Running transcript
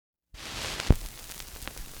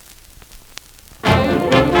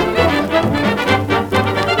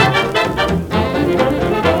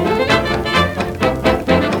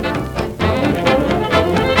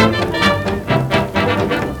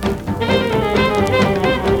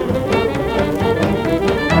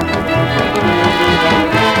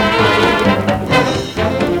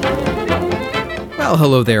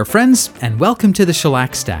hello there, friends, and welcome to the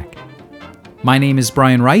Shellac Stack. My name is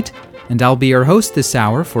Brian Wright, and I'll be your host this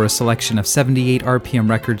hour for a selection of 78 RPM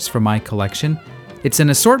records from my collection. It's an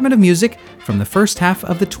assortment of music from the first half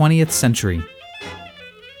of the 20th century.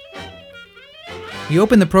 We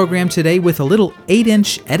open the program today with a little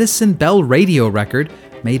 8-inch Edison Bell radio record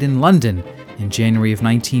made in London in January of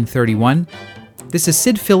 1931. This is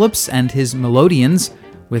Sid Phillips and his Melodians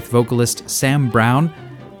with vocalist Sam Brown.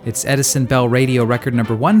 It's Edison Bell radio record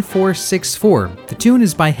number 1464. The tune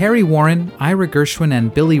is by Harry Warren, Ira Gershwin,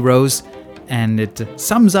 and Billy Rose, and it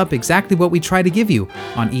sums up exactly what we try to give you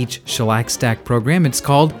on each Shellac Stack program. It's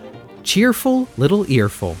called Cheerful Little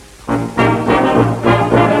Earful.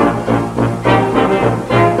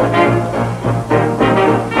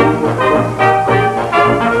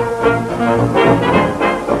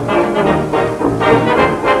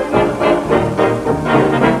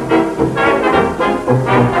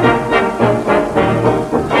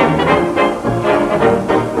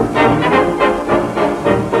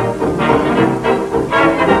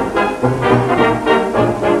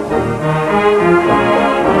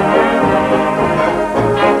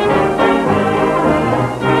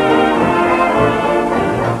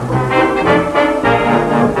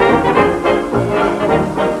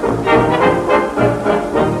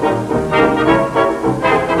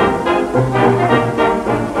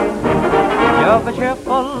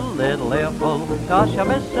 Gosh, I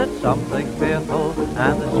miss it, something fearful,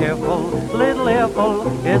 and the cheerful little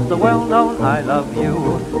earful is the well-known I love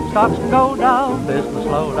you. Stocks can go down, business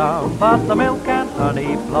slow down, but the milk and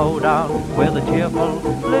honey flow down with a cheerful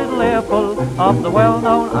little earful of the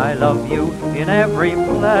well-known I love you. In every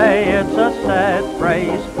play it's a sad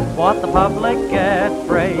phrase, what the public get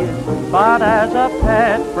praise, but as a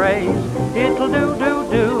pet phrase, it'll do.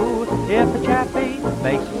 If the chappie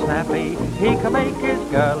makes it snappy, he can make his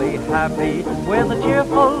girlie happy with a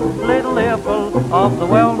cheerful little earful of the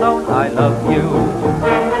well-known I love you.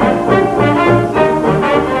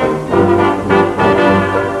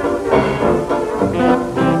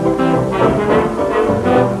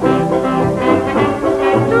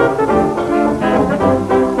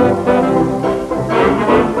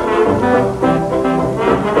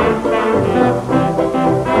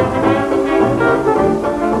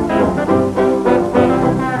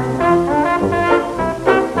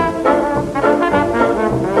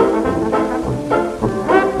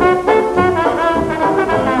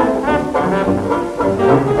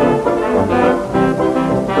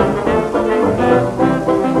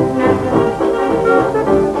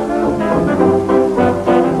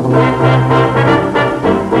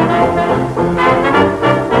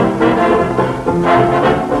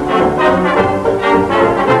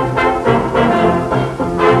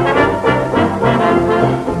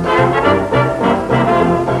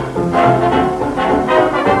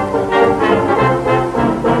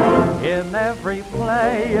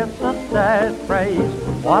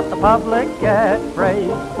 What the public get praise,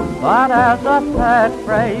 but as a pet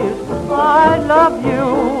phrase, I love you.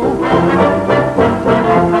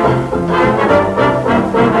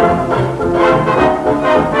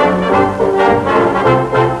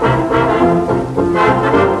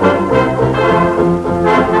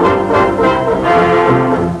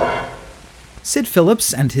 Sid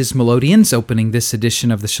Phillips and his Melodians opening this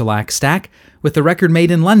edition of the Shellac Stack with the record made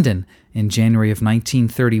in London in January of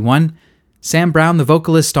 1931. Sam Brown, the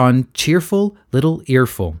vocalist on Cheerful Little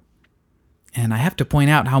Earful. And I have to point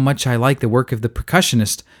out how much I like the work of the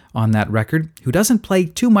percussionist on that record, who doesn't play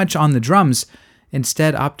too much on the drums,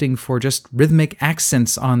 instead opting for just rhythmic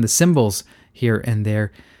accents on the cymbals here and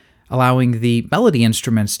there, allowing the melody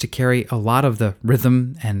instruments to carry a lot of the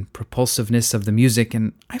rhythm and propulsiveness of the music,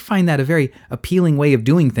 and I find that a very appealing way of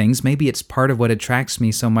doing things. Maybe it's part of what attracts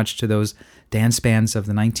me so much to those dance bands of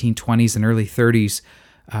the 1920s and early 30s,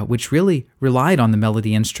 which really relied on the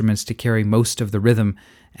melody instruments to carry most of the rhythm,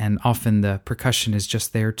 and often the percussion is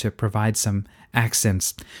just there to provide some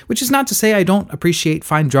accents. Which is not to say I don't appreciate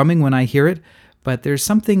fine drumming when I hear it, but there's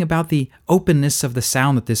something about the openness of the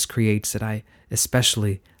sound that this creates that I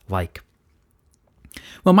especially like.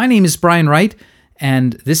 Well, my name is Brian Wright,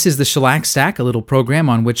 and this is the Shellac Stack, a little program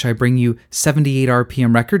on which I bring you 78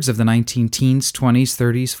 RPM records of the 19-teens, 20s,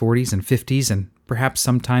 30s, 40s, and 50s, and perhaps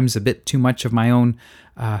sometimes a bit too much of my own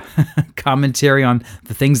commentary on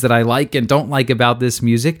the things that I like and don't like about this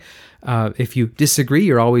music. If you disagree,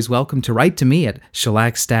 you're always welcome to write to me at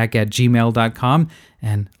shellacstack@gmail.com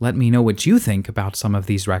and let me know what you think about some of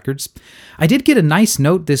these records. I did get a nice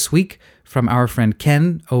note this week from our friend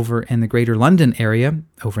Ken over in the Greater London area,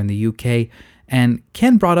 over in the UK, and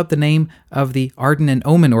Ken brought up the name of the Arden and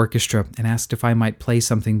Omen Orchestra and asked if I might play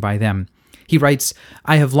something by them. He writes,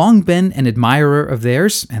 "I have long been an admirer of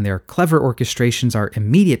theirs, and their clever orchestrations are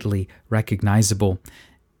immediately recognizable."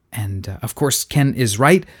 And of course, Ken is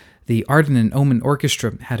right. The Arden and Omen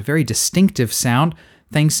Orchestra had a very distinctive sound,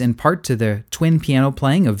 thanks in part to the twin piano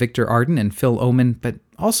playing of Victor Arden and Phil Omen, but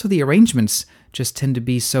also the arrangements just tend to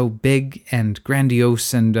be so big and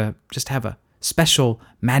grandiose and just have a special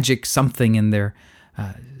magic something in their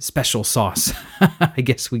special sauce. I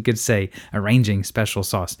guess we could say arranging special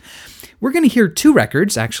sauce. We're going to hear two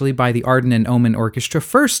records, actually, by the Arden and Omen Orchestra.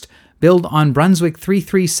 First, billed on Brunswick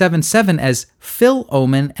 3377 as Phil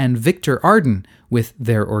Omen and Victor Arden with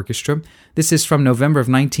their orchestra. This is from November of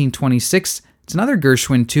 1926. It's another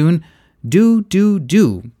Gershwin tune, Do, Do,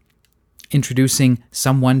 Do, introducing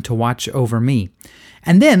Someone to Watch Over Me.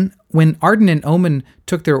 And then, when Arden and Omen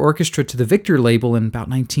took their orchestra to the Victor label in about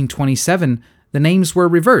 1927, the names were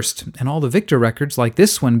reversed, and all the Victor records, like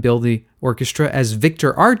this one, bill the orchestra as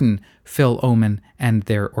Victor Arden, Phil Omen, and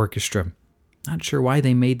their orchestra. Not sure why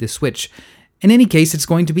they made the switch. In any case, it's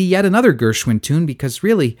going to be yet another Gershwin tune, because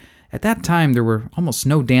really, at that time, there were almost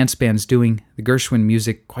no dance bands doing the Gershwin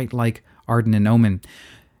music quite like Arden and Omen.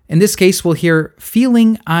 In this case, we'll hear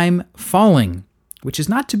Feeling I'm Falling, which is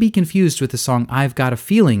not to be confused with the song I've Got a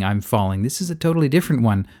Feeling I'm Falling. This is a totally different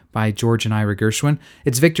one by George and Ira Gershwin.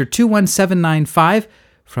 It's Victor 21795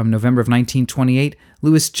 from November of 1928.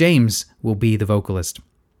 Louis James will be the vocalist.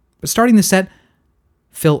 But starting the set,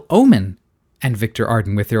 Phil Omen and Victor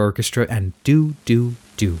Arden with their orchestra and Do, Do,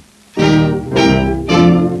 Do.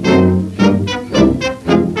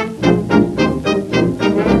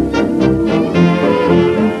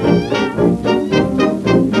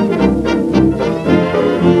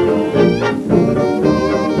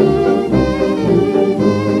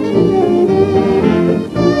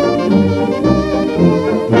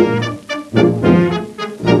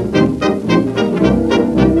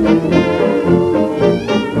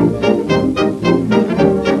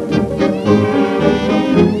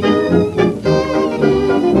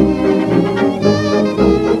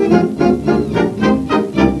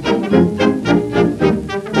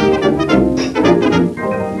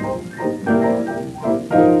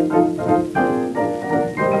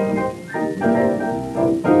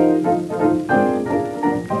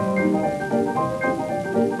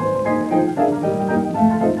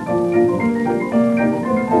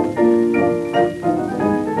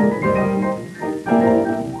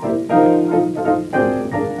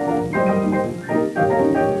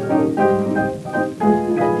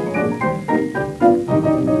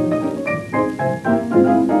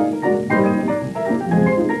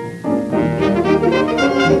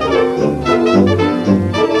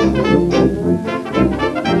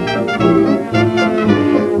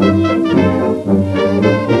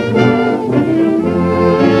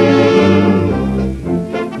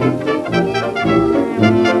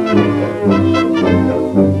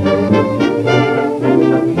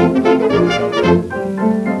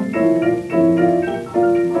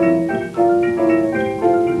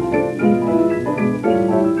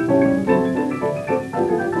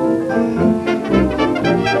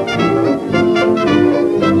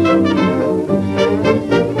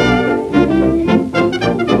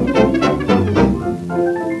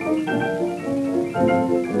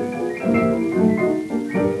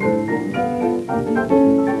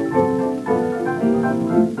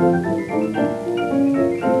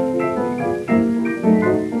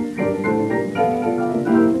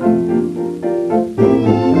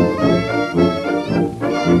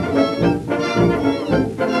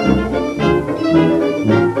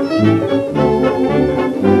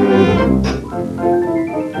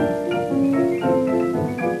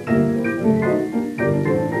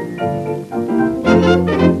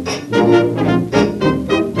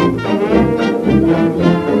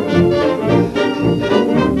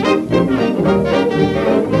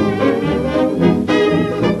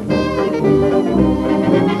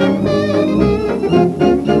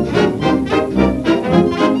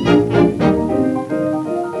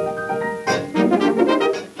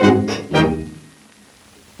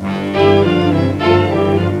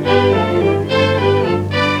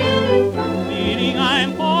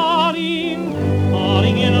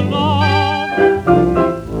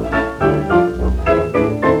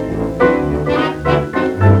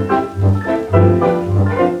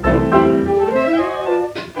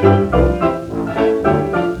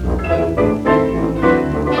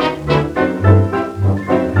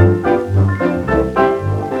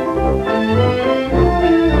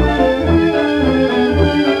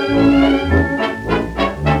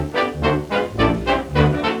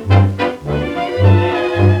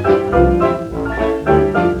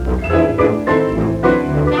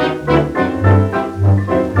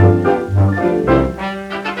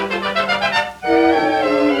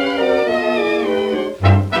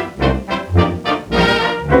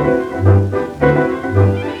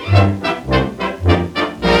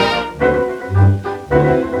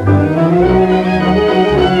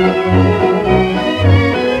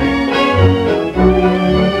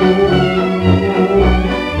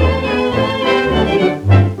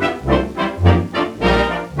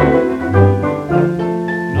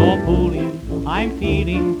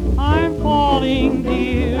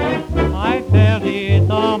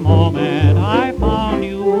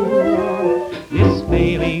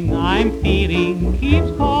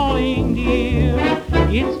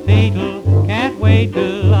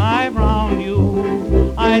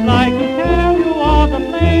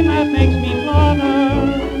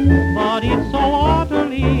 but it's so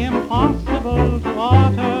utterly impossible to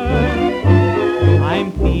alter.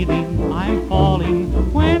 I'm feeling, I'm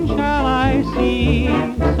falling, when shall I see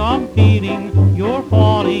some feeling you're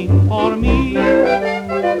falling for me?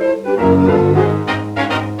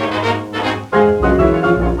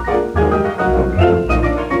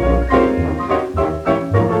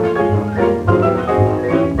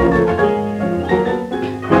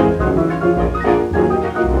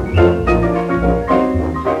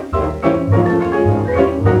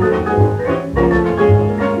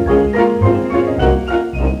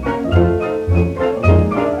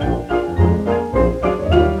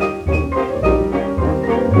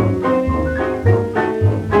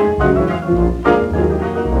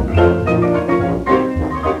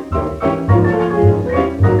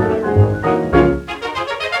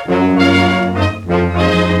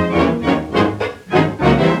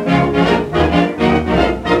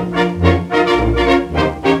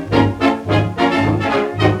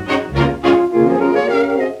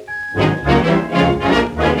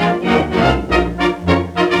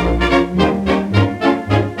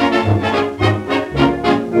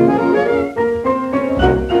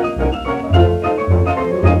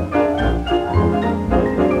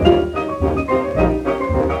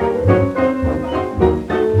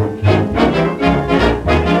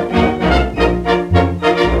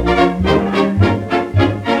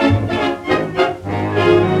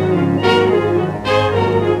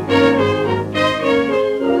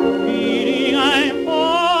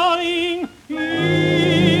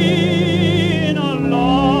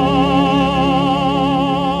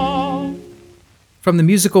 From the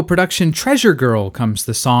musical production Treasure Girl comes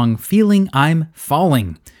the song Feeling I'm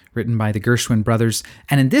Falling, written by the Gershwin brothers,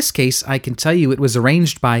 and in this case I can tell you it was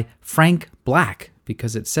arranged by Frank Black,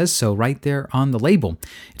 because it says so right there on the label.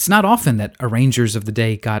 It's not often that arrangers of the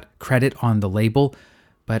day got credit on the label,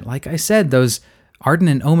 but like I said, those Arden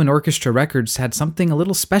and Omen Orchestra records had something a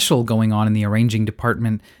little special going on in the arranging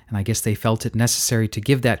department, and I guess they felt it necessary to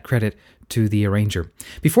give that credit to the arranger.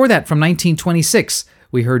 Before that, from 1926,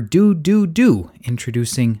 we heard Do Do Do,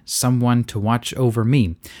 introducing Someone to Watch Over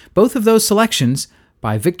Me. Both of those selections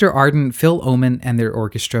by Victor Arden, Phil Omen, and their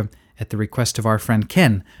orchestra at the request of our friend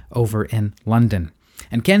Ken over in London.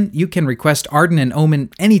 And Ken, you can request Arden and Omen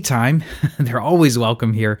anytime. They're always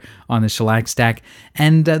welcome here on the Shellac Stack.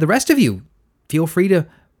 And the rest of you, feel free to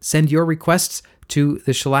send your requests to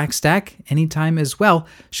the Shellac Stack anytime as well.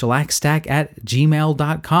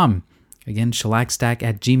 shellacstack@gmail.com. Again,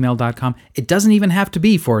 shellacstack@gmail.com. It doesn't even have to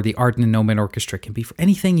be for the Arden and Omen Orchestra. It can be for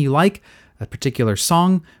anything you like, a particular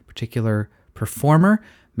song, particular performer,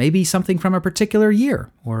 maybe something from a particular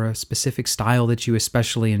year, or a specific style that you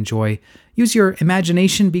especially enjoy. Use your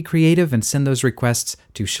imagination, be creative, and send those requests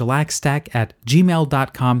to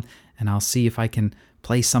shellacstack@gmail.com, and I'll see if I can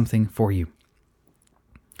play something for you.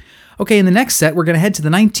 Okay, in the next set, we're going to head to the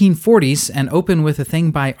 1940s and open with a thing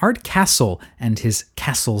by Art Castle and his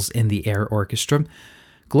Castles in the Air Orchestra.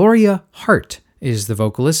 Gloria Hart is the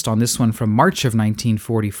vocalist on this one from March of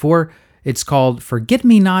 1944. It's called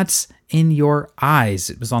Forget-Me-Nots in Your Eyes.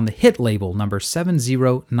 It was on the hit label, number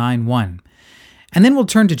 7091. And then we'll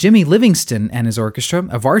turn to Jimmy Livingston and his orchestra,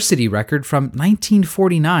 a Varsity record from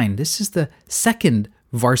 1949. This is the second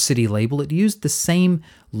Varsity label. It used the same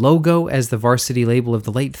logo as the Varsity label of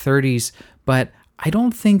the late 30s, but I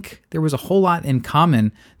don't think there was a whole lot in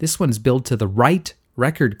common. This one's billed to the Wright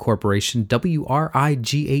Record Corporation,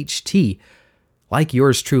 WRIGHT, like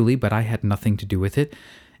yours truly, but I had nothing to do with it.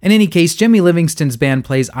 In any case, Jimmy Livingston's band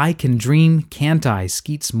plays I Can Dream, Can't I?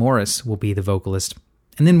 Skeets Morris will be the vocalist.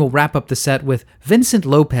 And then we'll wrap up the set with Vincent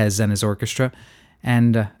Lopez and his orchestra,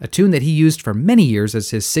 and a tune that he used for many years as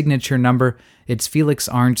his signature number. It's Felix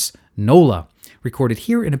Arndt's Nola, recorded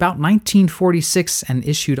here in about 1946 and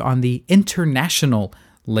issued on the International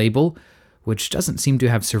label, which doesn't seem to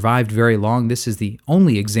have survived very long. This is the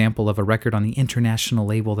only example of a record on the International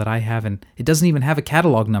label that I have, and it doesn't even have a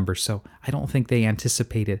catalog number, so I don't think they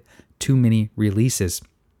anticipated too many releases.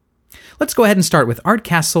 Let's go ahead and start with Art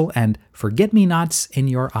Castle and Forget-Me-Nots in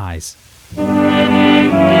Your Eyes.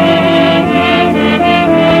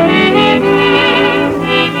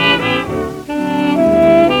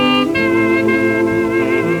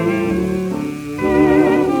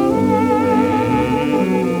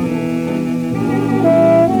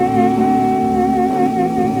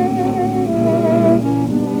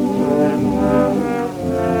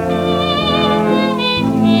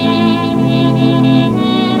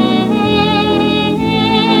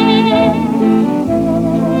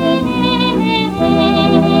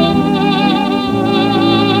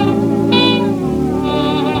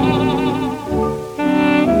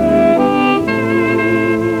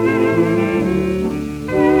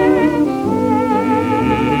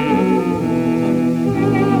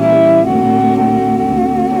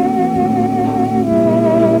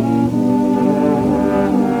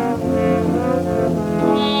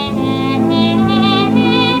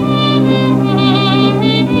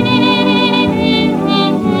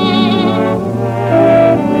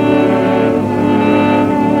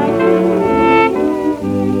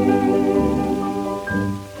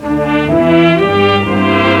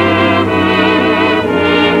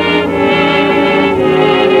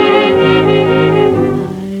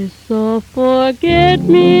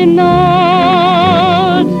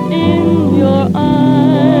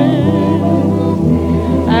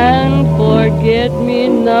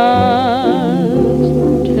 must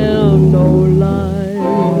tell no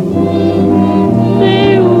lies. They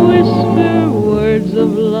whisper words of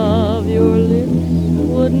love your lips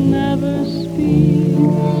would never speak,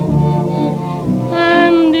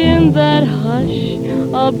 and in that hush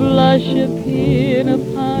a blush appeared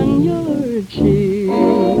upon your cheek.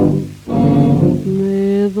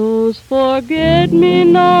 May those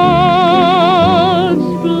forget-me-nots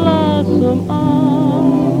blossom on.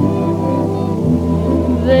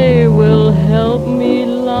 They will help me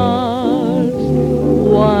last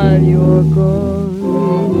while you're gone.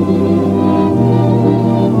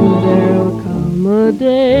 There'll come a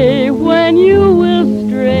day when you will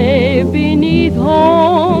stray beneath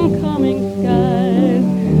homecoming skies,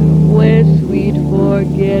 where sweet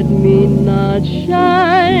forget-me-nots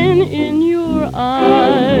shine in your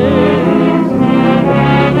eyes.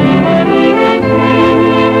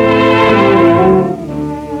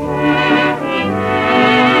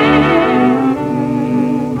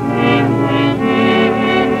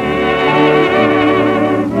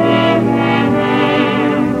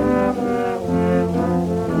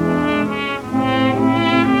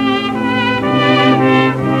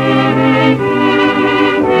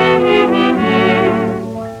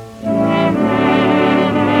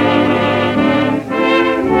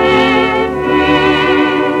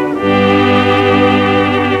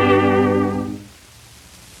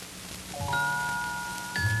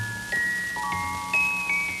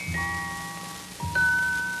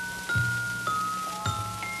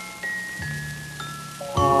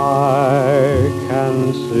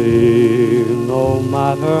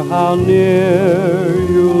 How near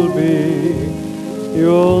you'll be,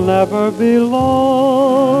 you'll never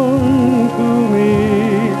belong to me,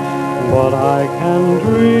 but I can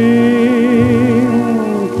dream,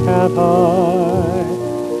 can't I?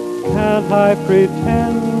 Can't I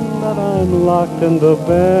pretend that I'm locked in the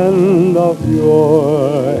bend of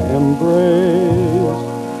your embrace?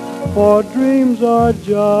 For dreams are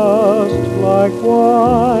just like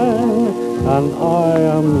wine, and I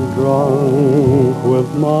am drunk with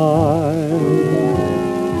mine.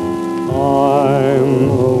 I'm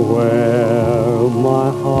aware my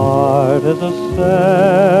heart is a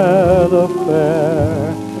sad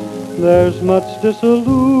affair. There's much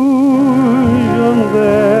disillusion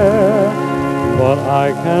there, but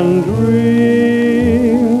I can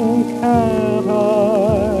dream, can't I?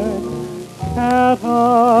 Can't I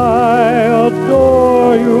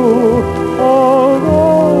adore you,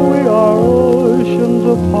 although we are oceans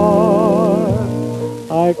apart?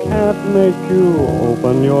 I can't make you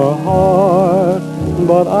open your heart,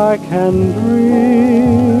 but I can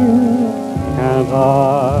dream, can't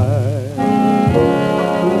I?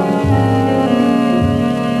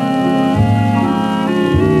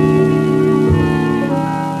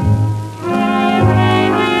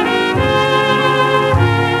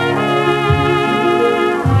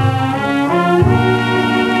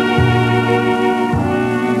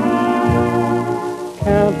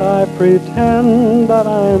 I pretend that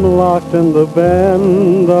I'm locked in the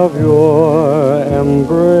bend of your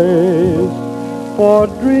embrace, for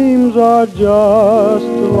dreams are just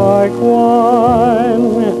like wine,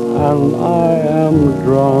 and I am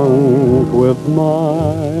drunk with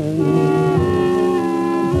mine.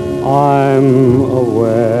 I'm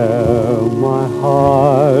aware my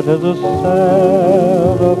heart is a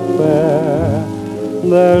sad affair.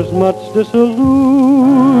 There's much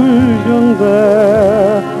disillusion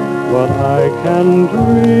there, but I can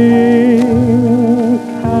dream,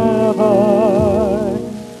 can't I?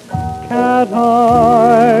 Can't I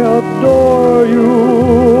adore you,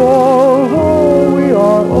 although we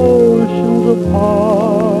are oceans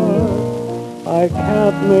apart? I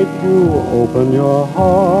can't make you open your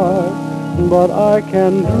heart, but I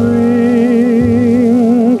can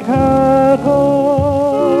dream, can't I?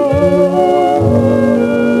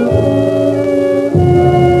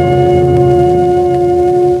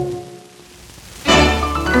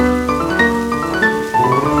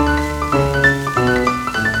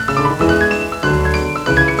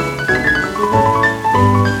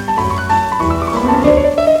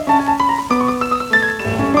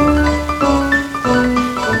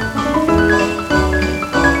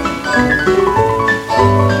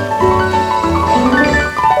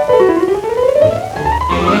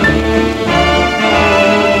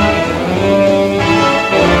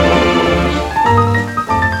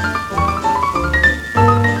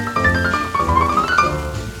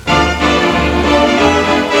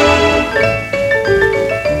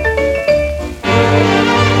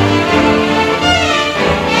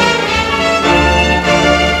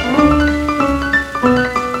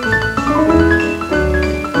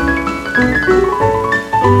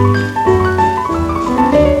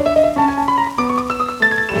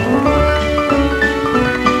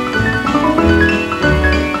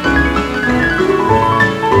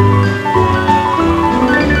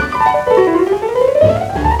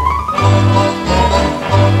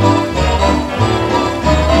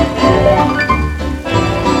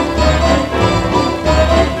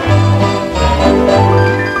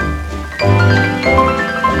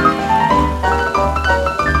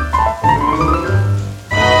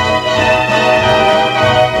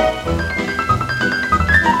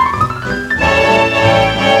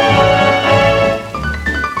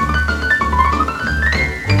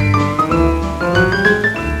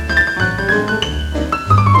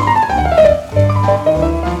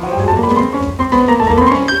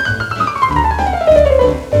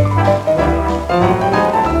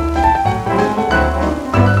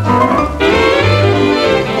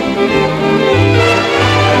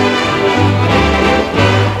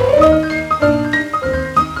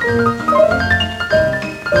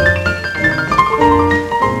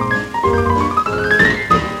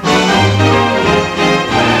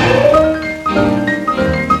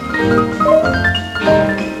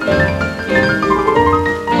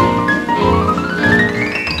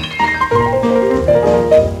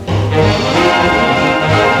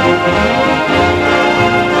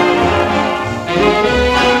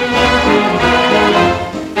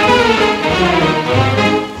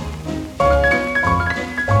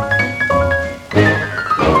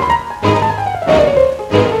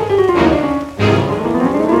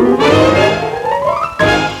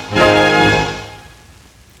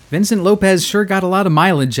 Vincent Lopez sure got a lot of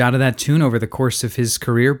mileage out of that tune over the course of his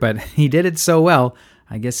career, but he did it so well,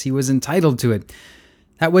 I guess he was entitled to it.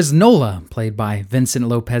 That was Nola, played by Vincent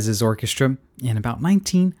Lopez's orchestra in about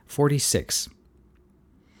 1946.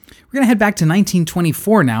 We're going to head back to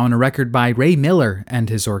 1924 now and a record by Ray Miller and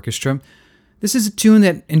his orchestra. This is a tune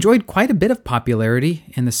that enjoyed quite a bit of popularity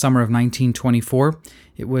in the summer of 1924.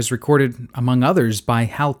 It was recorded, among others, by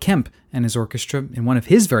Hal Kemp and his orchestra in one of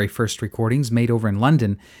his very first recordings made over in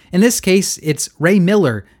London. In this case, it's Ray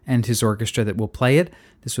Miller and his orchestra that will play it.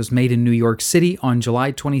 This was made in New York City on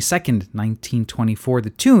July 22nd, 1924. The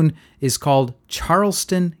tune is called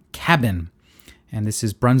Charleston Cabin, and this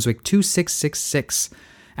is Brunswick 2666.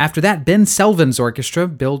 After that, Ben Selvin's orchestra,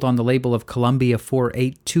 billed on the label of Columbia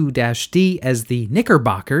 482-D as the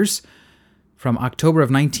Knickerbockers, from October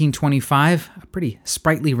of 1925, a pretty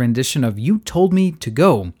sprightly rendition of You Told Me to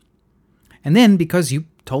Go. And then, because You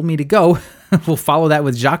Told Me to Go, we'll follow that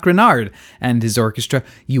with Jacques Renard and his orchestra.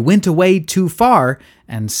 You Went Away Too Far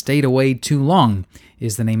and Stayed Away Too Long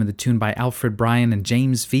is the name of the tune by Alfred Bryan and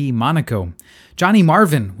James V. Monaco. Johnny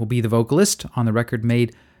Marvin will be the vocalist on the record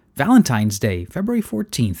made Valentine's Day, February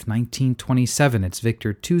 14th, 1927. It's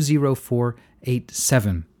Victor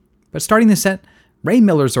 20487. But starting the set, Ray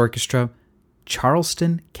Miller's orchestra,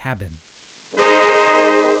 Charleston Cabin.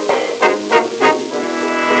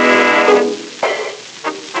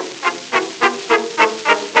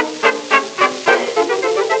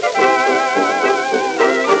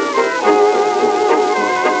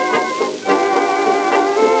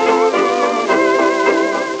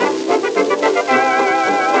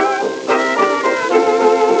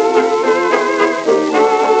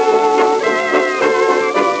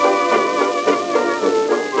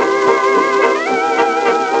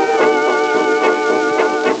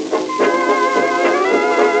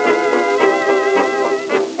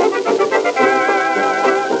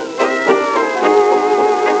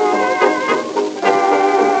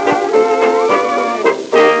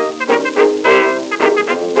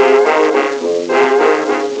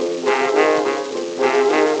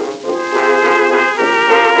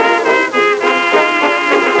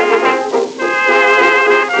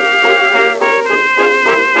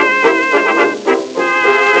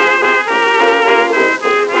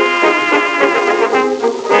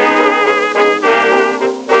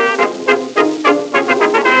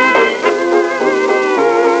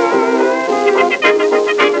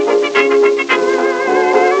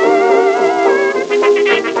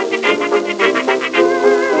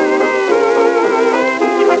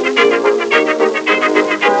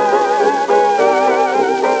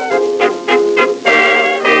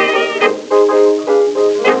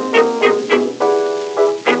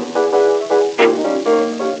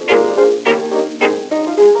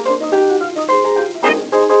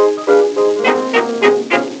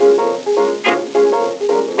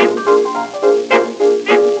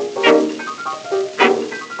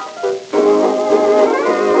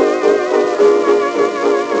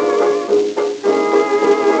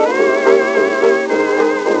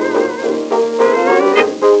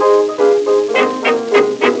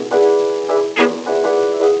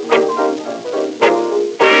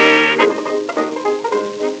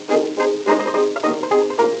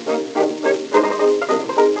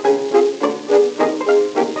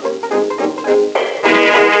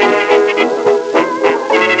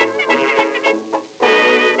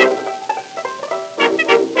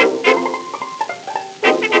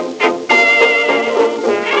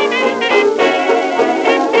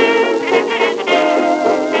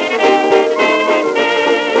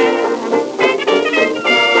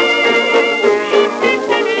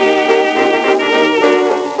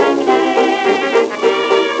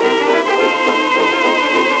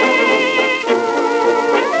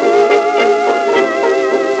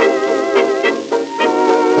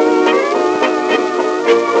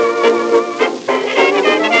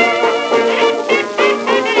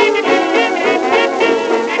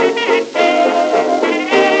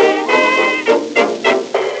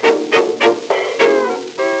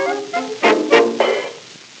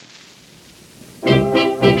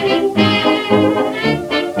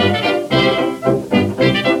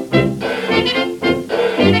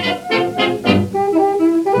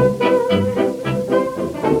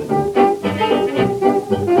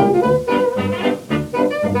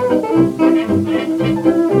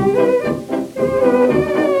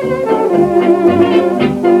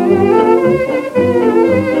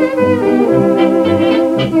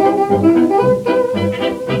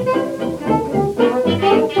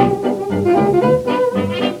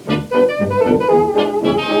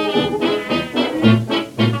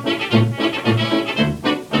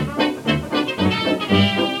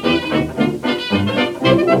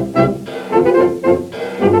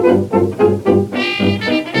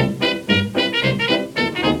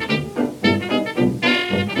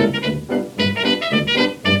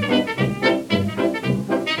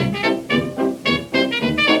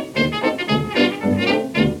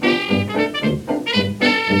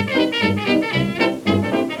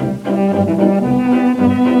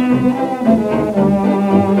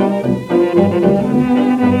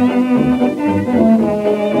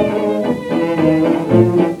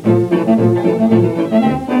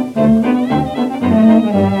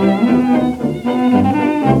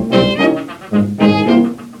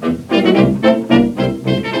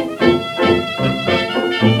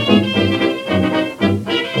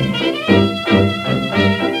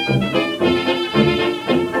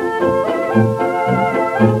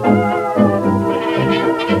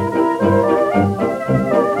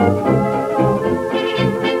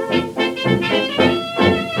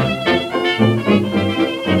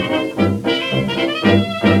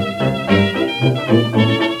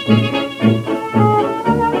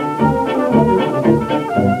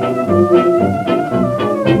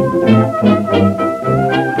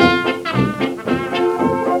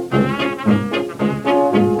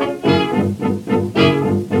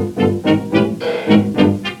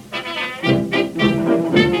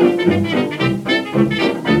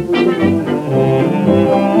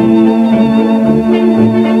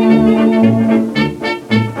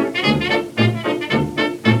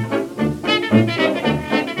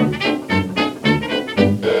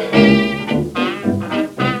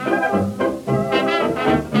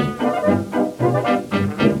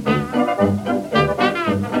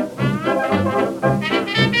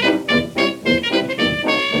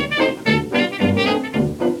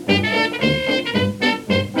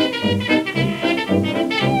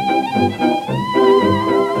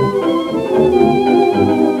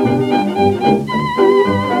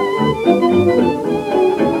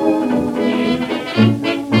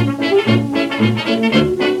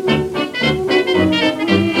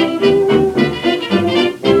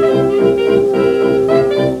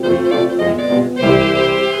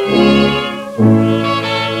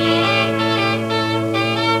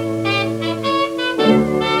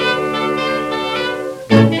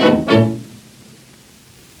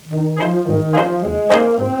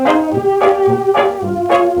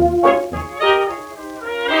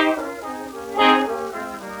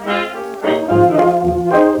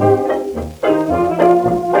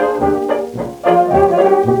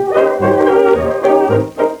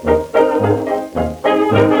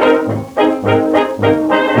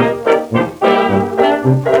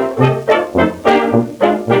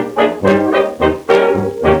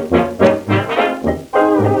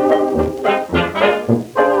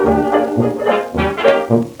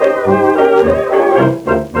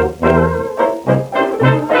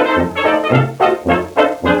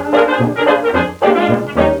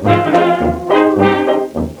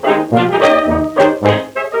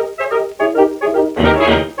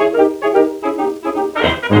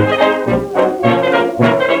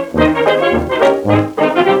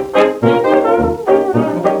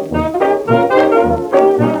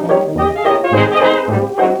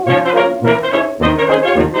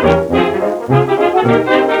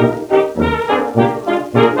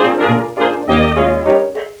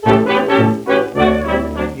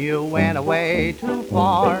 away too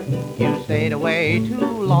far. You stayed away too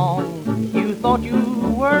long. You thought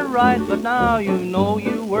you were right, but now you know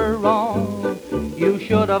you were wrong. You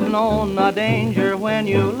should have known the danger when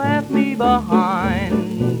you left me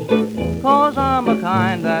behind. 'Cause I'm a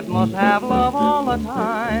kind that must have love all the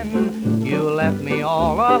time. You left me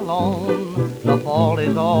all alone. The fault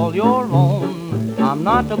is all your own. I'm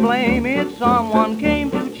not to blame, it's someone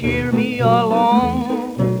came to cheer me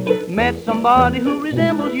along. Met somebody who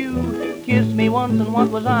resembled you. Kissed me once and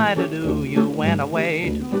what was I to do? You went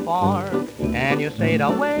away too far and you stayed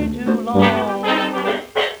away too long.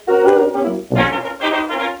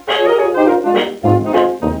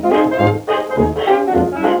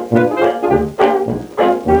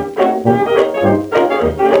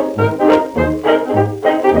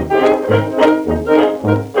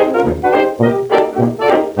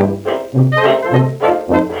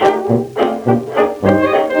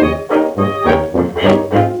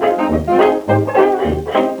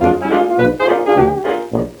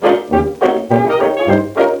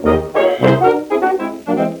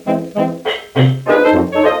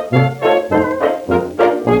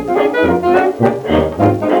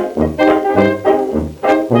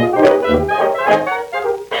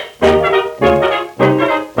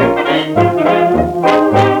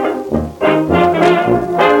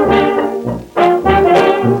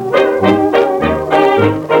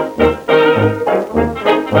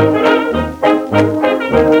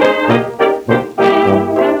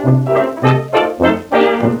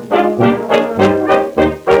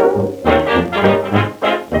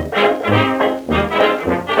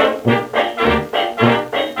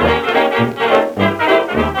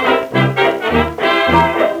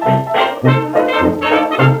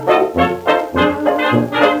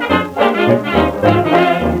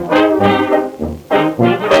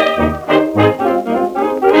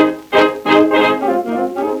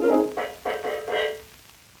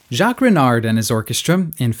 Jacques Renard and his orchestra,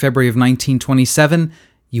 in February of 1927,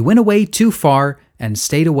 You Went Away Too Far and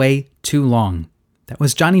Stayed Away Too Long. That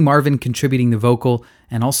was Johnny Marvin contributing the vocal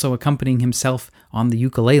and also accompanying himself on the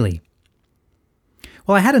ukulele.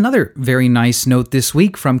 Well, I had another very nice note this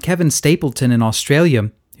week from Kevin Stapleton in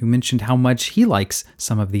Australia, who mentioned how much he likes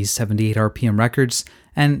some of these 78 RPM records,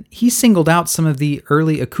 and he singled out some of the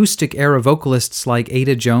early acoustic era vocalists like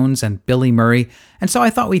Ada Jones and Billy Murray, and so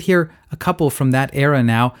I thought we'd hear a couple from that era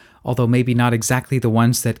now, although maybe not exactly the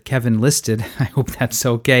ones that Kevin listed. I hope that's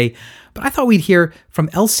okay. But I thought we'd hear from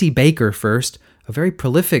Elsie Baker first, a very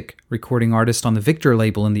prolific recording artist on the Victor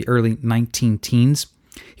label in the early 19-teens.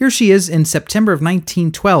 Here she is in September of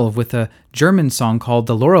 1912 with a German song called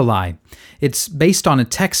The Lorelei. It's based on a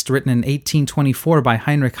text written in 1824 by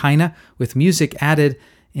Heinrich Heine with music added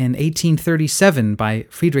in 1837 by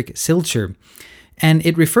Friedrich Silcher. And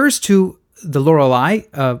it refers to the Lorelei,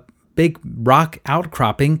 a big rock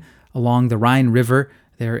outcropping along the Rhine River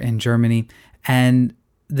there in Germany. And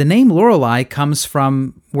the name Lorelei comes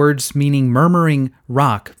from words meaning murmuring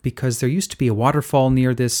rock, because there used to be a waterfall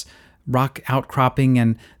near this rock outcropping,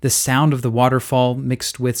 and the sound of the waterfall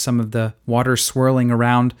mixed with some of the water swirling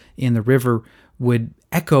around in the river would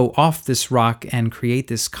echo off this rock and create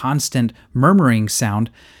this constant murmuring sound.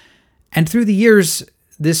 And through the years,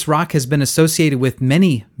 this rock has been associated with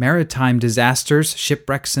many maritime disasters,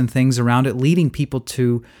 shipwrecks and things around it, leading people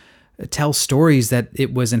to tell stories that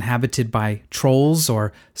it was inhabited by trolls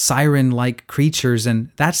or siren-like creatures, and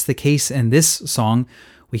that's the case in this song.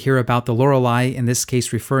 We hear about the Lorelei, in this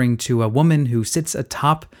case referring to a woman who sits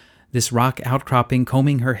atop this rock outcropping,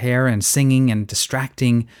 combing her hair and singing and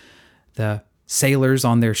distracting the sailors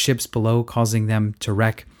on their ships below, causing them to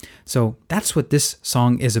wreck. So that's what this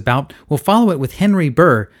song is about. We'll follow it with Henry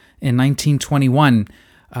Burr in 1921,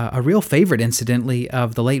 a real favorite, incidentally,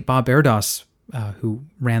 of the late Bob Erdos, who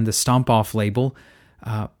ran the Stomp Off label.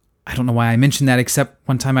 I don't know why I mentioned that, except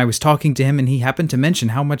one time I was talking to him and he happened to mention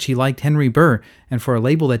how much he liked Henry Burr, and for a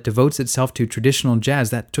label that devotes itself to traditional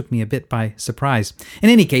jazz, that took me a bit by surprise. In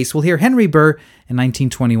any case, we'll hear Henry Burr in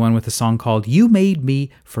 1921 with a song called You Made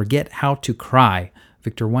Me Forget How to Cry,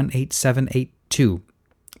 Victor 18782.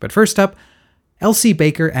 But first up, Elsie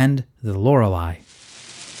Baker and the Lorelei.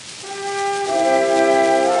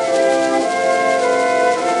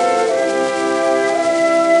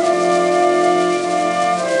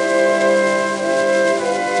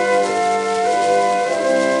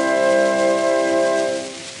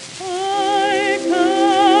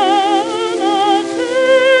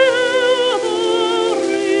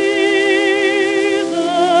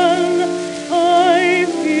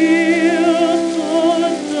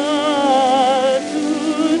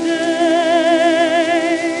 Today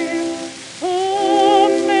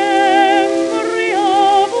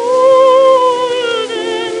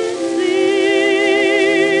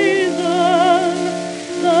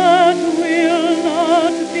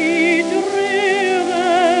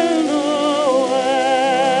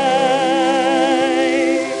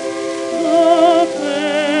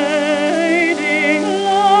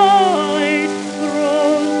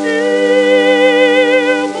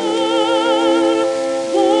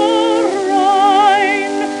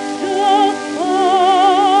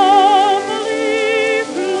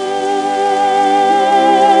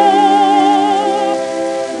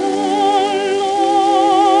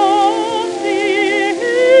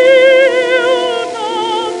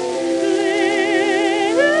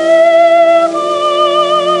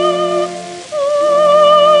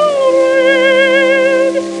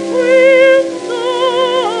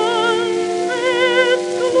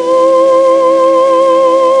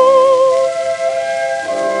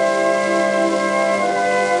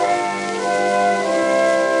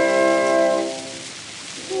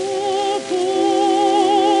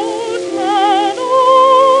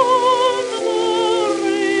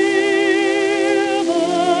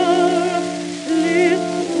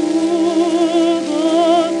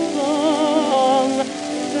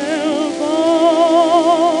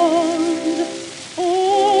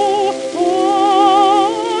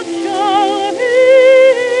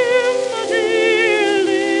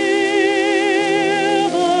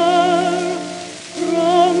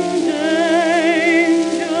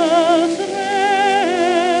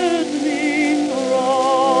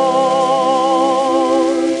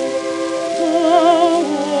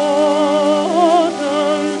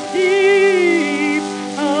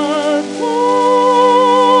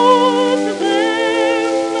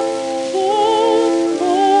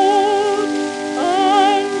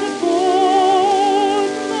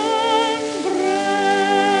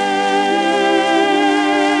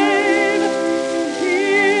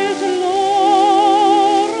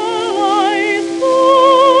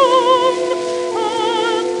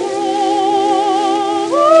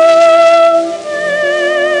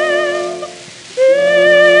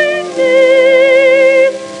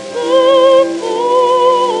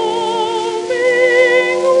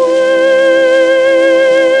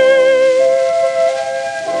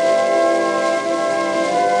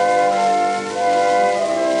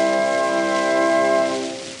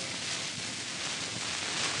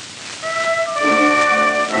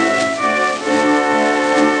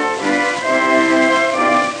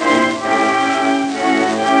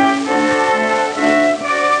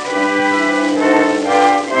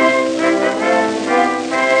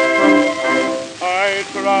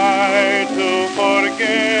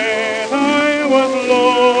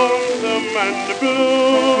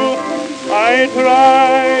blue. I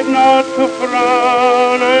tried not to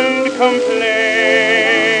frown and complain.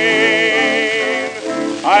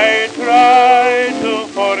 I tried to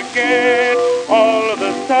forget all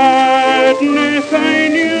the sadness I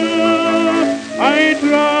knew. I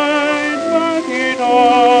tried, but it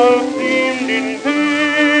all seemed in vain.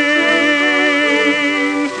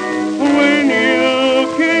 When you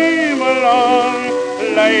came along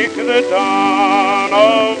like the dawn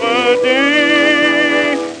of a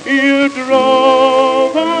day, you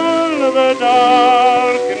drove all the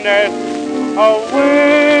darkness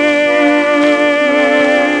away.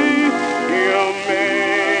 You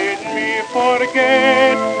made me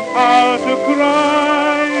forget how to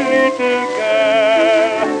cry, little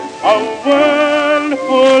girl. A world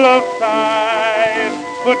full of sighs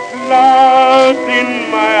put clouds in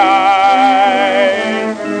my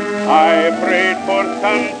eyes. I prayed for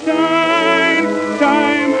sunshine,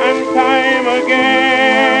 time and time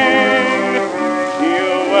again. You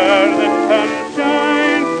were the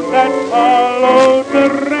sunshine that followed the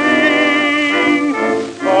rain.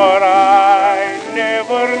 For I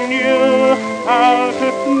never knew how to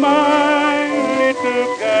smile, little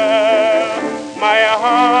girl. My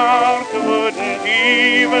heart wouldn't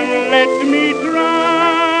even let me try.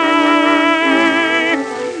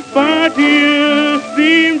 But you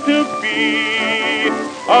seem to be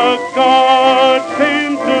a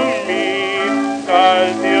godsend to me,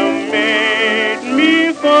 'cause you made me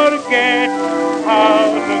forget how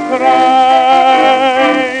to cry.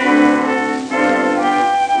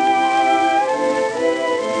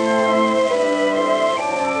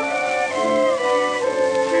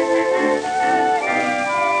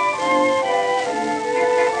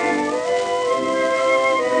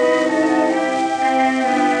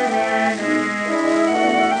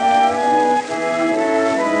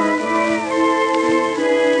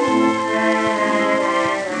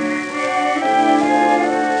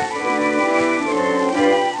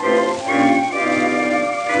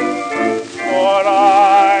 For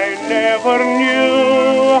I never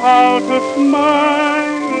knew how to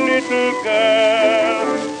smile, little girl.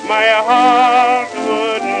 My heart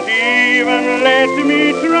wouldn't even let me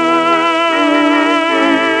try.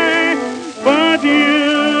 But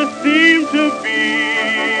you seem to be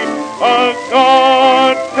a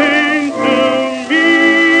godsend to me,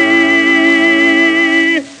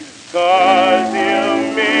 'cause you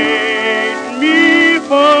made me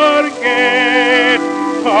forget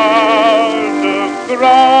how to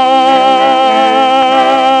cry.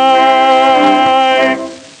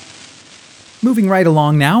 Moving right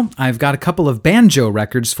along now, I've got a couple of banjo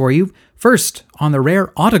records for you. First, on the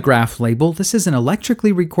rare Autograph label, this is an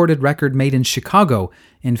electrically recorded record made in Chicago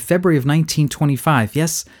in February of 1925.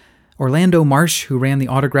 Yes, Orlando Marsh, who ran the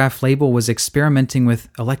Autograph label, was experimenting with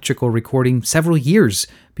electrical recording several years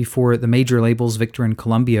before the major labels Victor and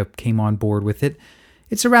Columbia came on board with it.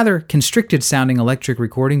 It's a rather constricted-sounding electric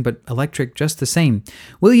recording, but electric just the same.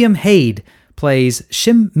 William Haid plays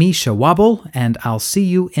Shim Me Shawabble and I'll See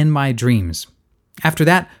You in My Dreams. After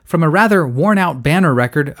that, from a rather worn-out Banner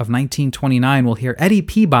record of 1929, we'll hear Eddie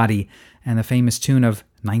Peabody and the famous tune of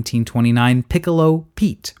 1929, Piccolo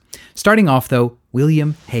Pete. Starting off, though,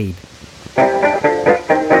 William Haid.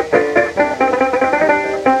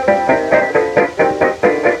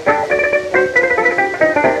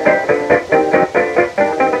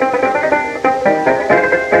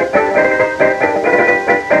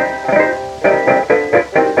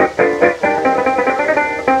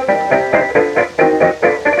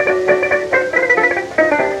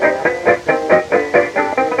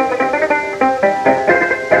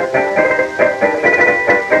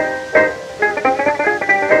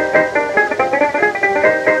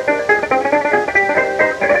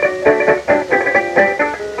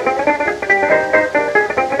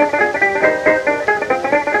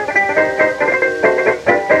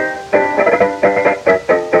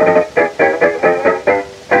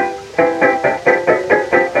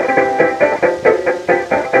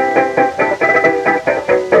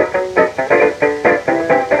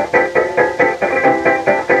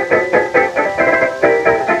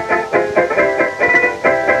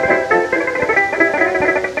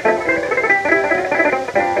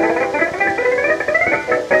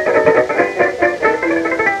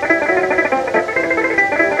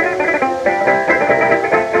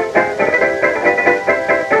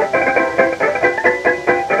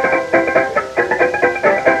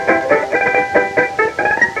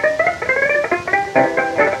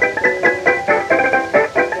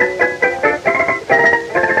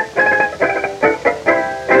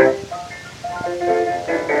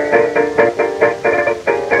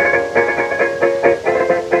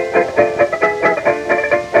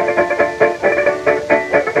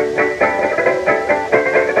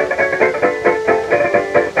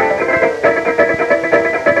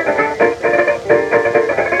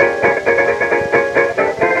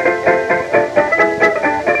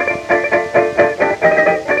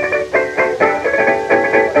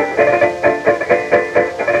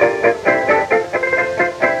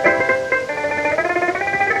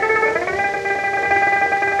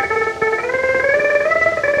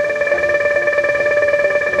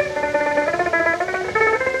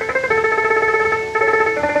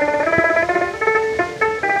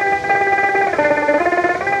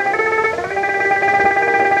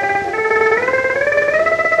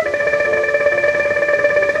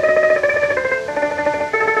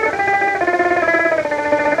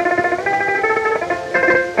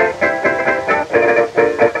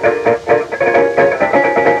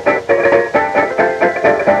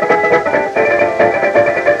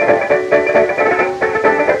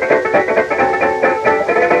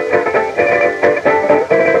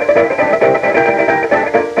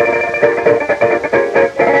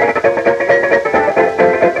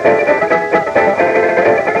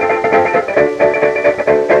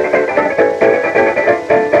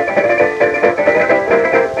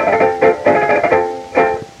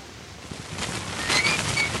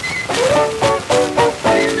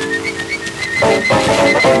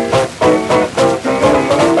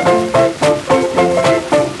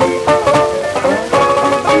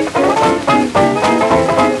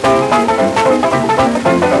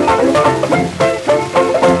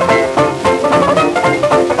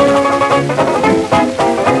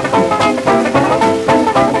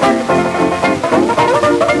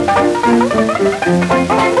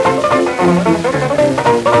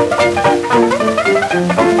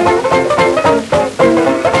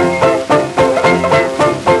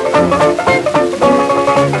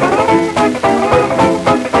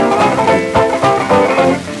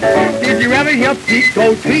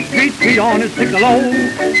 Go tweet, tweet, tweet on his piccolo.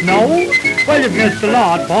 No? Well, you've missed a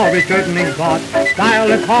lot, for he certainly got style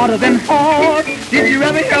that's harder than hard. Did you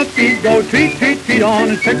ever hear Pete go tweet, tweet, tweet on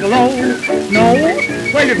his piccolo? No?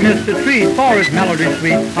 Well, you've missed a treat, for his melody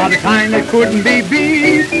sweet are the kind that couldn't be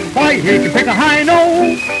beat. Why, he can pick a high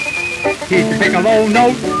note, he can pick a low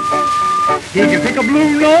note, he can pick a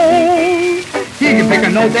blue note. He can pick a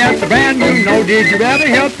note that's a brand new note. Did you ever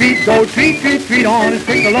hear Pete go tweet, tweet, tweet on his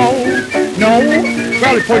piccolo? No?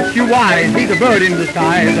 Well, he puts you wise. He's a bird in the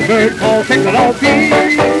sky. The bird called Piccolo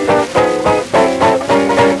Pete.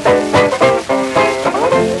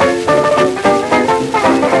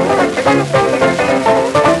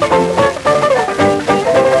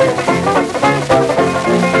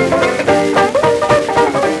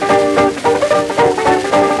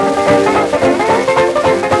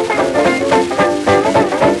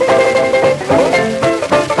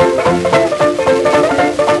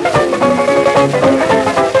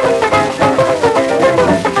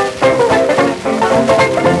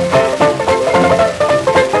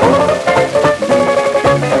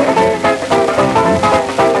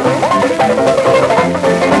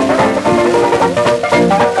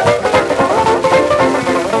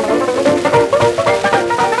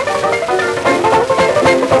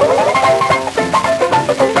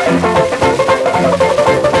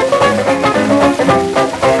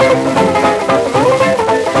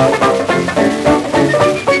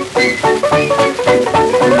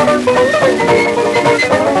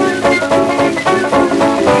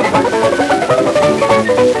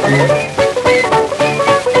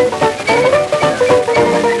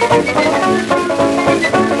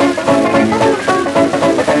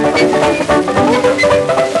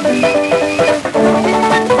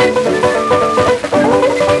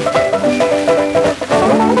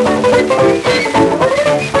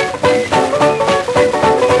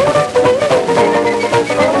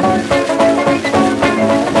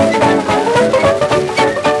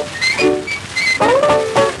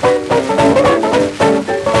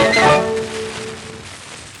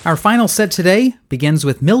 Our final set today begins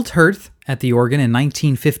with Milt Hirth at the organ in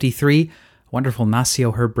 1953, a wonderful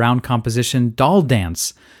Nacio Herb Brown composition, Doll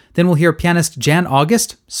Dance. Then we'll hear pianist Jan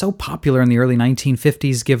August, so popular in the early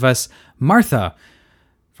 1950s, give us Martha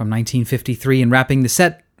from 1953, and wrapping the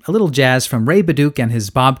set, a little jazz from Ray Baduch and his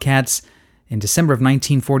Bobcats. In December of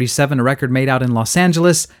 1947, a record made out in Los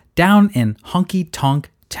Angeles, Down in Honky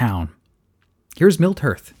Tonk Town. Here's Milt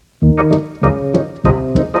Hirth.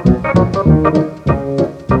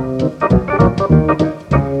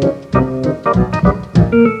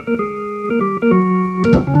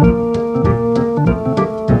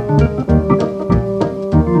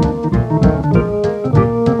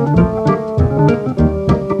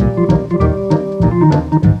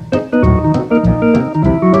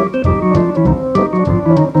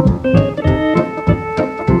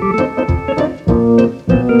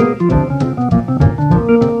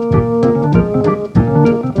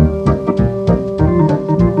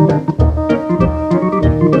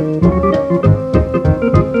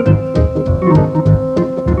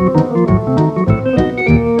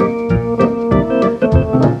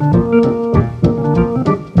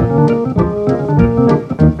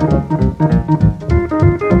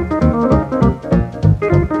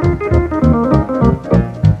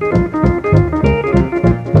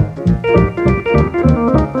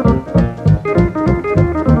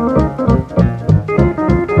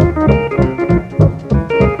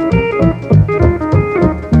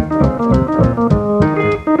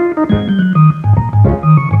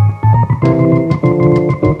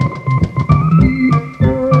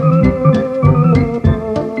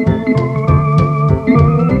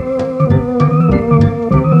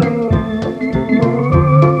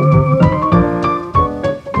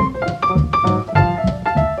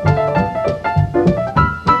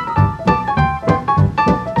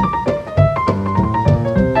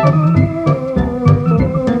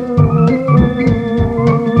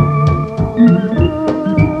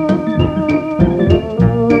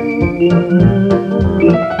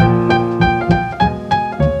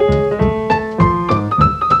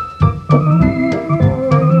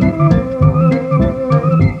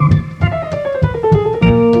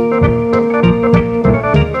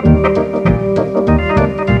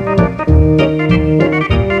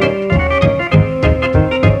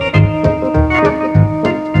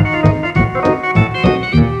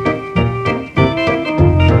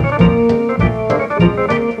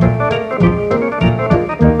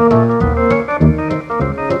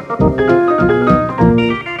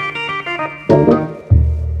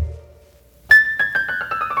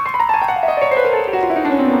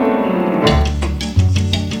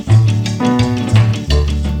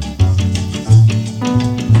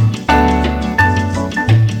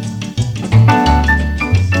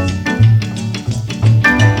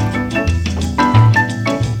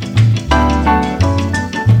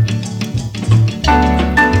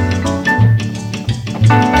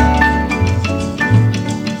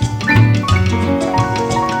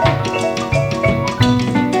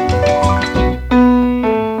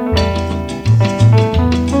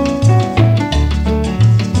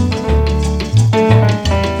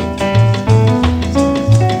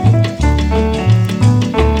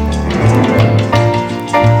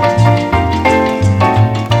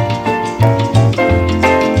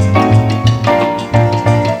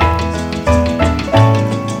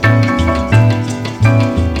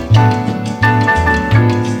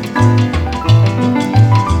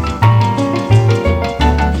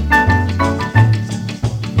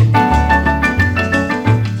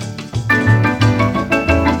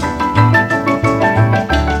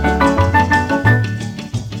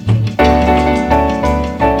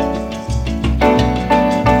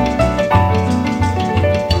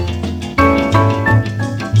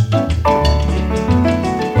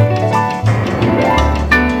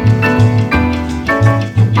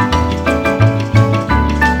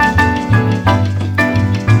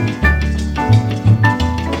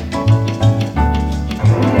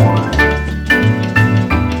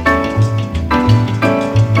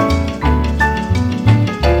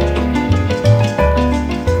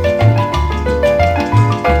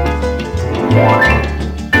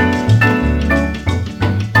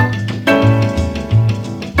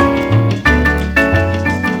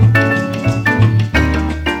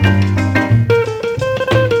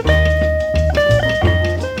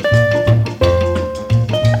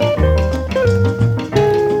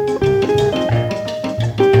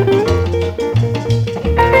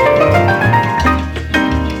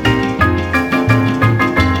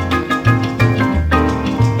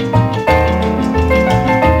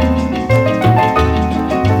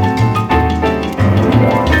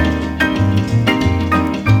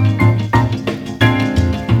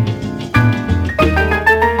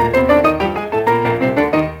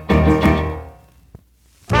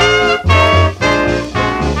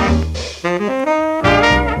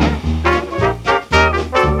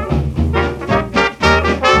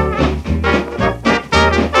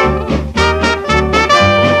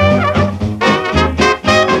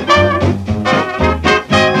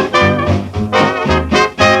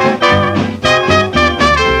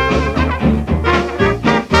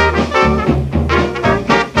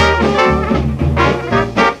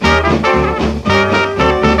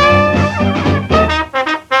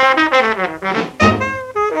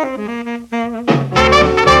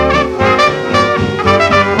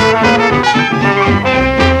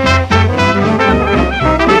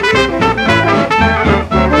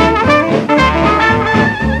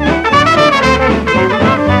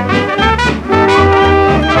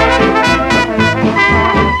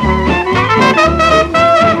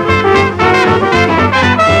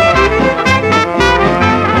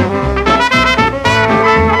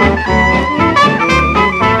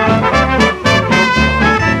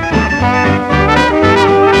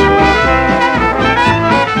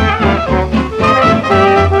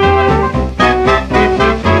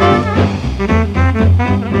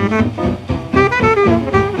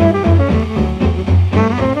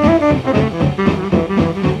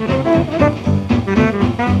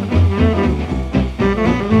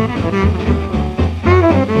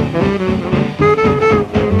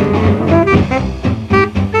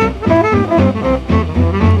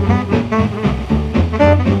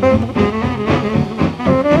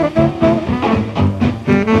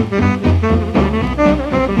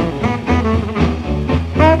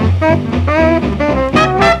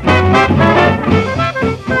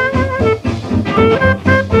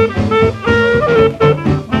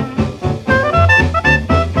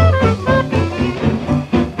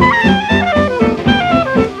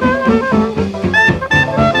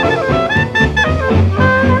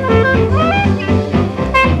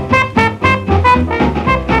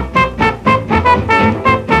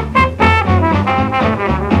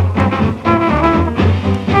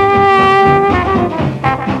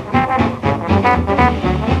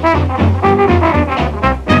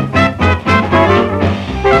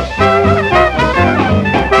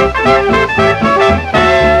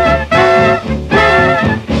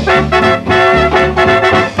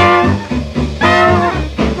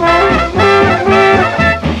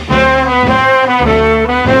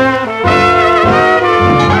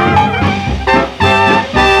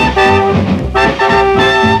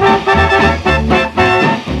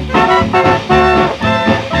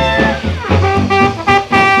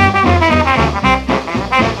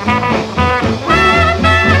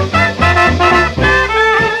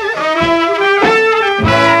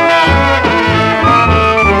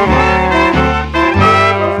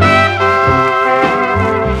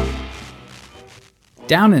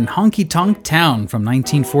 Down in Honky Tonk Town from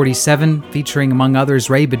 1947, featuring among others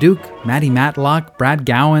Ray Baduch, Matty Matlock, Brad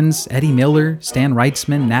Gowans, Eddie Miller, Stan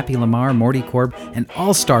Reitzman, Nappy Lamar, Morty Korb, an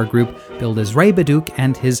all-star group billed as Ray Baduch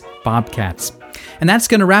and his Bobcats. And that's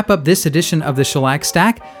going to wrap up this edition of the Shellac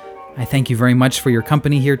Stack. I thank you very much for your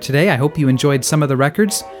company here today. I hope you enjoyed some of the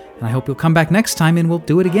records, and I hope you'll come back next time and we'll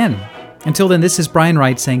do it again. Until then, this is Brian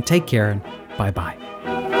Wright saying take care and bye-bye.